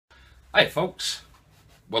Hey folks,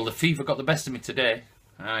 well the fever got the best of me today.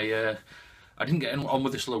 I didn't get on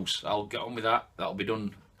with the sluice. I'll get on with that. That'll be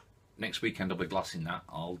done next weekend. I'll be glassing that.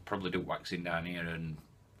 I'll probably do waxing down here and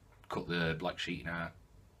cut the black sheeting out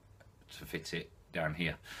to fit it down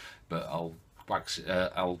here. But I'll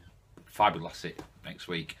I'll fiberglass it next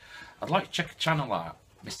week. I'd like to check a channel out,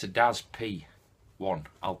 Mr. Daz P1.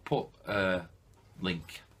 I'll put a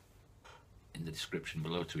link in the description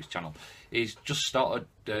below to his channel. He's just started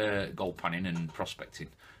gold panning and prospecting.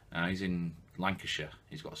 He's in Lancashire.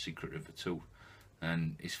 He's got a secret river too,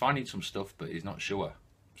 and he's finding some stuff, but he's not sure.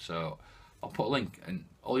 So I'll put a link, and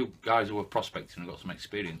all you guys who are prospecting and got some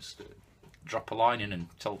experience, drop a line in and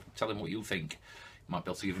tell him what you think. You might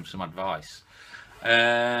be able to give him some advice.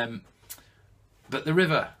 But the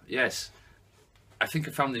river, yes, I think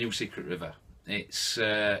I found the new secret river. It's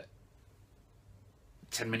 10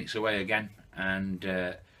 minutes away again,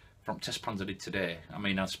 and from test pans I did today, I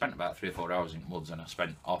mean, I spent about 3 or 4 hours in woods, and I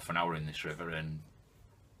spent half an hour in this river, and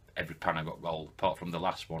every pan I got gold, apart from the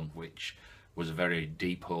last one, which was a very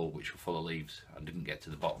deep hole which was full of leaves. I didn't get to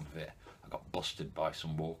the bottom of it. I got busted by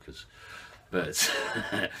some walkers, but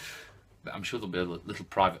but I'm sure there'll be a little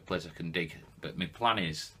private place I can dig. But my plan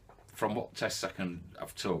is, from what tests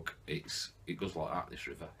I've took, it goes like that. This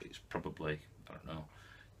river, it's probably, I don't know,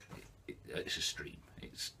 it's a stream.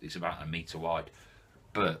 It's about 1 metre wide.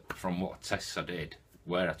 But from what tests I did,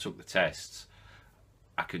 where I took the tests,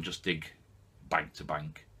 I can just dig bank to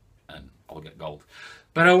bank and I'll get gold.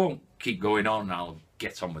 But I won't keep going on. I'll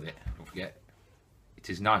get on with it. Don't forget, it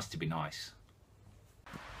is nice to be nice.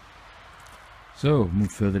 So,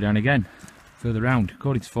 move further down again, further round.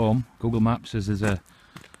 According to form, Google Maps says there's a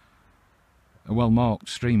well-marked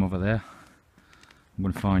stream over there. I'm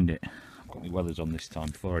going to find it. I've got my wellers on this time.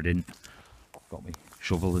 Before I didn't. I've got my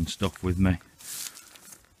shovel and stuff with me.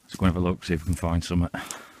 Let's go and have a look, see if we can find something.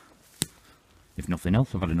 If nothing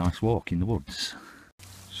else, I've had a nice walk in the woods.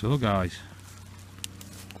 So guys,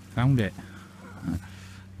 found it.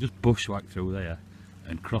 Just bushwhacked through there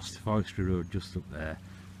and crossed the forestry road just up there,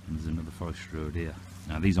 and there's another forestry road here.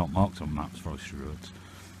 Now these aren't marked on maps, forestry roads,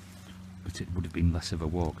 but it would have been less of a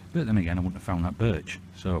walk. But then again, I wouldn't have found that birch,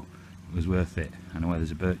 so it was worth it. I know where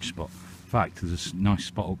there's a birch spot. In fact, there's a nice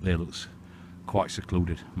spot up there, looks quite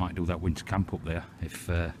secluded. Might do that winter camp up there if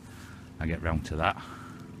I get round to that.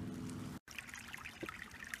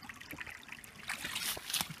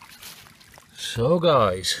 So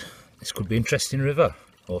guys, this could be an interesting river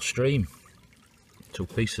or stream. 2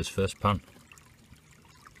 pieces, first pan.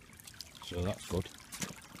 So that's good.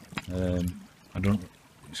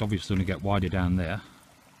 It's obviously going to get wider down there,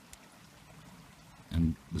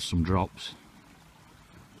 and there's some drops.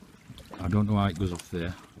 I don't know how it goes off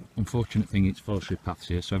there. Unfortunate thing, it's forestry paths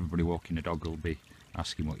here, so everybody walking a dog will be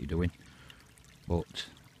asking what you're doing. But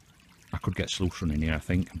I could get sluice running here, I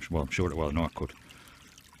think. I'm sure it will. I know I could.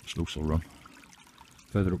 Sluice will run.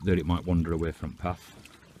 Further up there it might wander away from path,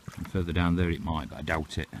 and further down there it might, but I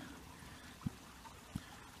doubt it.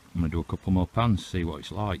 I'm going to do a couple more pans, see what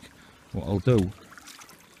it's like. What I'll do is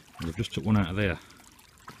I've just took one out of there,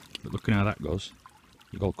 but looking how that goes,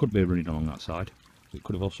 the gold could be running along that side. It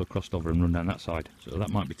could have also crossed over and run down that side, so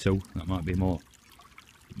that might be 2, that might be more,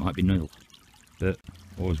 it might be 0, but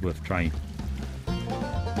always worth trying.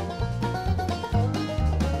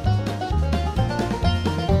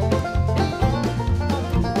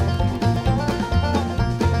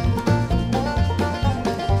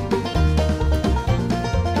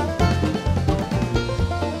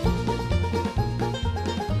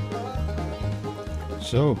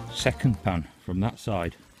 So, second pan from that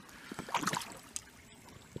side.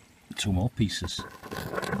 2 more pieces.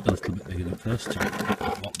 A little bit bigger than first time. Not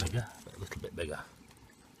a lot bigger, but a little bit bigger.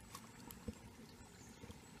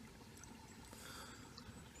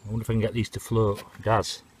 I wonder if I can get these to float.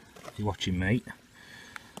 Daz, if you're watching, mate,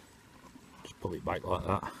 just pull it back like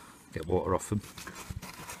that. Get water off them.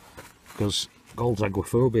 Because gold's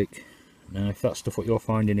agoraphobic. Now, if that's stuff what you're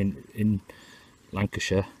finding in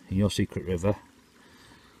Lancashire, in your secret river,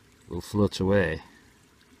 will float away.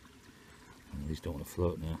 These don't want to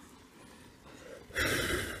float now.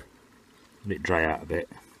 Let it dry out a bit.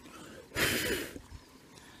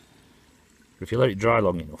 If you let it dry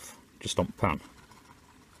long enough, just on pan,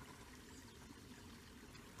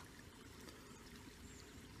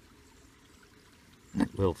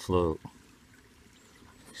 it will float.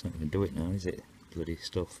 It's not going to do it now, is it? Bloody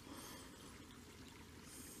stuff.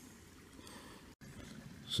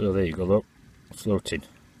 So there you go, look, floating.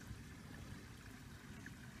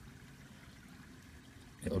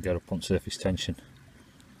 It'll get up on surface tension.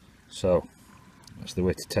 So that's the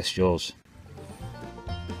way to test yours.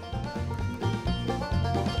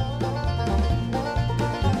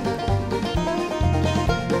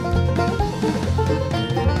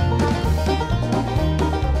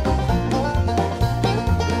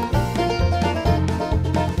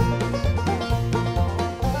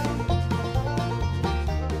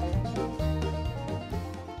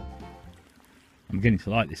 I'm beginning to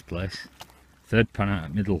like this place. Third pan out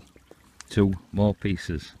of middle, 2 more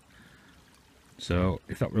pieces. So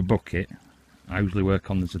if that were a bucket, I usually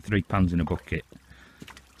work on, there's 3 pans in a bucket,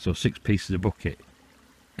 so 6 pieces a bucket.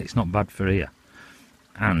 It's not bad for here.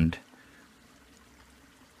 And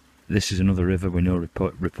this is another river with no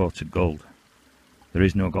reported gold. There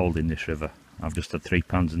is no gold in this river. I've just had 3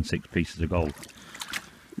 pans and 6 pieces of gold.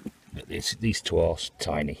 But these 2 are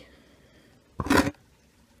tiny.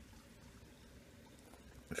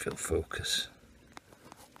 If it'll focus.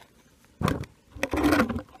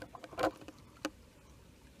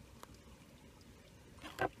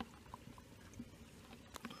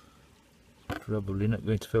 Probably not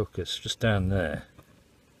going to focus, just down there.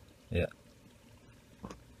 Yeah.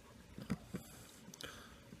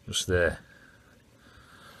 Just there.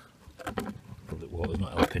 Probably water's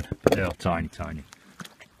not helping, but they are tiny, tiny.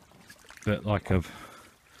 But like I've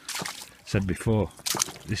said before,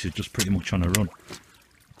 this is just pretty much on a run.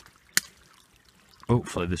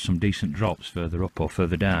 Hopefully there's some decent drops further up or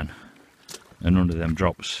further down, and under them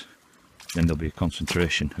drops then there'll be a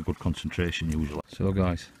concentration, a good concentration usually. So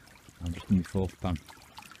guys, I'm just in my 4th pan.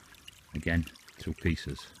 Again, 2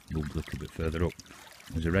 pieces, moved a little bit further up.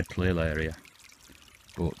 There's a red clay area,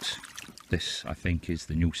 but this I think is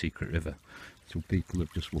the new secret river. 2 people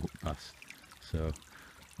have just walked past, so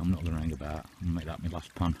I'm not going to hang about. I'll make that my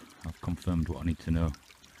last pan. I've confirmed what I need to know,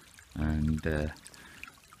 and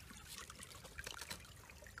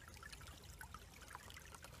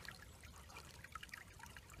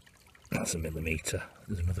that's a millimetre.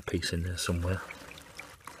 There's another piece in there somewhere.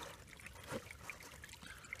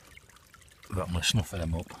 But I'm going to snuff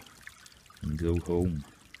them up and go home,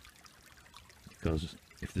 because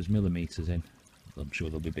if there's millimetres in, I'm sure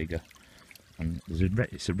they'll be bigger. And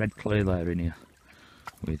it's a red clay layer in here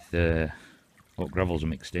with what gravels are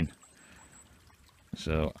mixed in,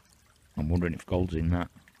 so I'm wondering if gold's in that.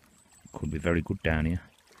 Could be very good down here.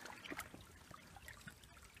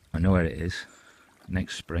 I know where it is.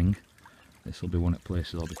 Next spring this will be one of the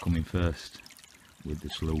places I'll be coming first with the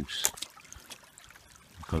sluice,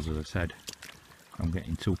 because as I said, I'm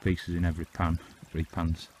getting 2 pieces in every pan, 3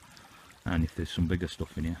 pans, and if there's some bigger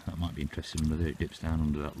stuff in here that might be interesting whether it dips down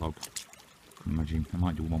under that log. Imagine I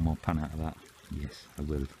might do 1 more pan out of that. Yes, I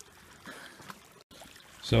will.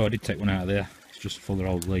 So I did take one out of there. It's just full of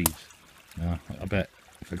old leaves. I bet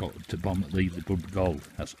if I got to bomb at leave the good gold,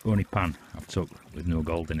 that's the only pan I've took with no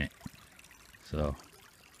gold in it. So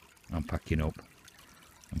I'm packing up.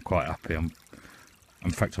 I'm quite happy.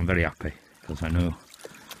 In fact, I'm very happy, because I know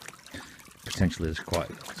potentially there's quite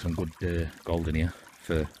some good gold in here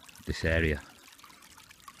for this area.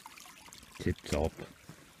 Tip top.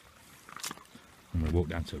 I'm going to walk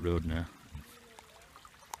down to the road now.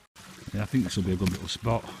 Yeah, I think this will be a good little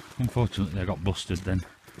spot. Unfortunately I got busted then.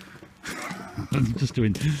 I'm just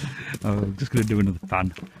going to do another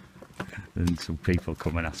pan, and some people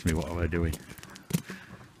come and ask me what am I doing.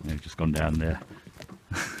 They've just gone down there.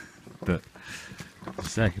 But to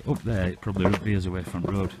say, up there it probably veers away from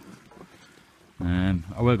the road.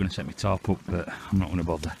 I were going to set my tarp up, but I'm not going to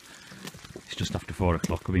bother. It's just after 4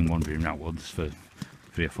 o'clock. I've been wandering outwards for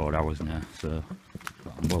 3 or 4 hours now, so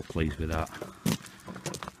I'm well pleased with that.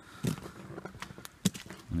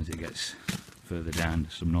 And as it gets further down,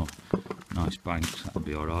 there's some nice banks. That'll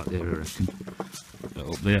be alright there, I reckon. But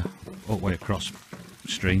up there, all the way across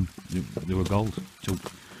stream, there were gold, 2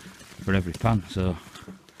 for every pan, so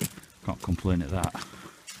can't complain at that.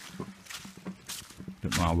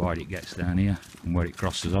 Don't know how wide it gets down here and where it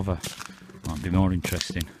crosses over. Might be more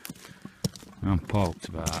interesting. I'm parked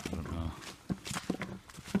about, I don't know,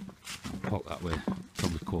 I'll park that way,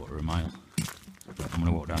 probably 1/4 of a mile. But I'm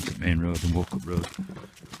going to walk down to the main road and walk up road,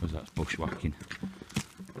 because that's bushwhacking.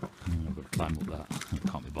 And I've got to climb up that. I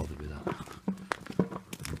can't be bothered with that.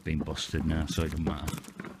 I've been busted now, so it doesn't matter.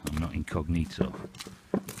 I'm not incognito.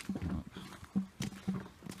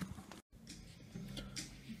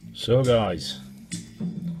 So guys,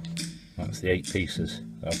 that's the 8 pieces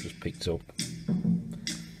that I've just picked up.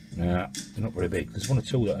 Now, they're not very big. There's 1 or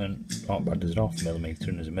 2 that aren't bad. There's an 1/2 millimetre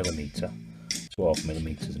and there's a millimetre. 2 1/2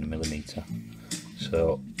 millimetres and a millimetre.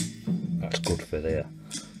 So that's good for there.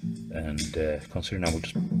 And considering I would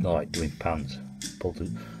just like doing pans,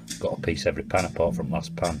 got a piece every pan apart from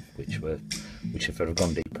last pan, which if I'd have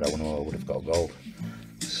gone deeper I know I would have got gold.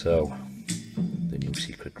 So the new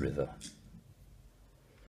secret river.